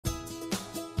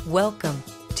Welcome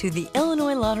to the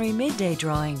Illinois Lottery Midday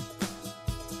Drawing.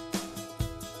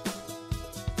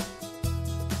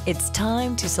 It's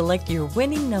time to select your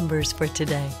winning numbers for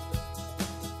today.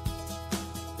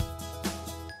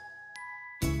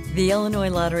 The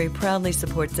Illinois Lottery proudly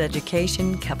supports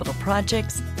education, capital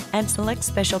projects, and select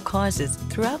special causes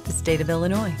throughout the state of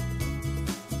Illinois.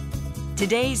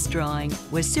 Today's drawing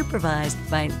was supervised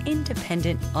by an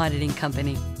independent auditing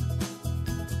company.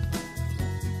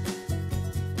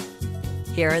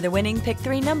 Here are the winning Pick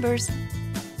 3 numbers: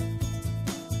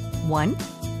 1,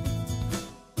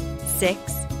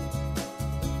 6,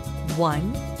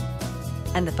 1,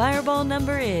 and the fireball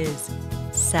number is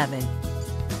 7.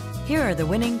 Here are the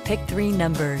winning Pick 3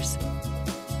 numbers: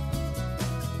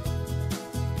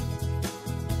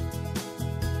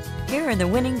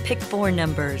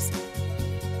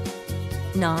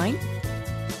 9,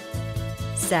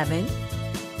 7,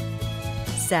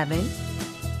 7,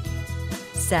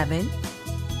 7,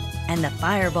 and the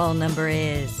fireball number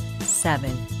is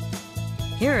 7.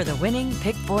 Here are the winning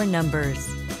Pick 4 numbers: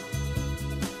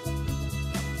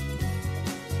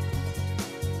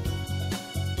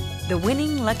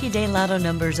 Lucky Day Lotto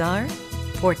numbers are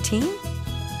 14,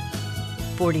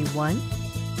 41,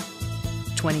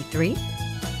 23,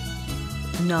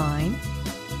 9,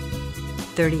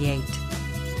 38.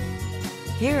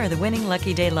 Here are the winning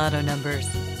Lucky Day Lotto numbers: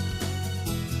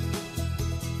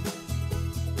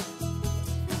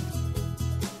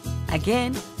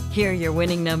 Again, here are your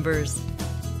winning numbers: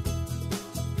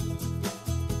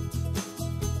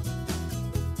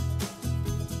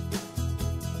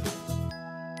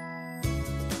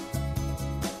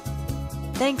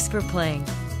 Thanks for playing.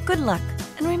 Good luck,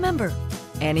 and remember,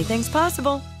 anything's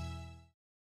possible.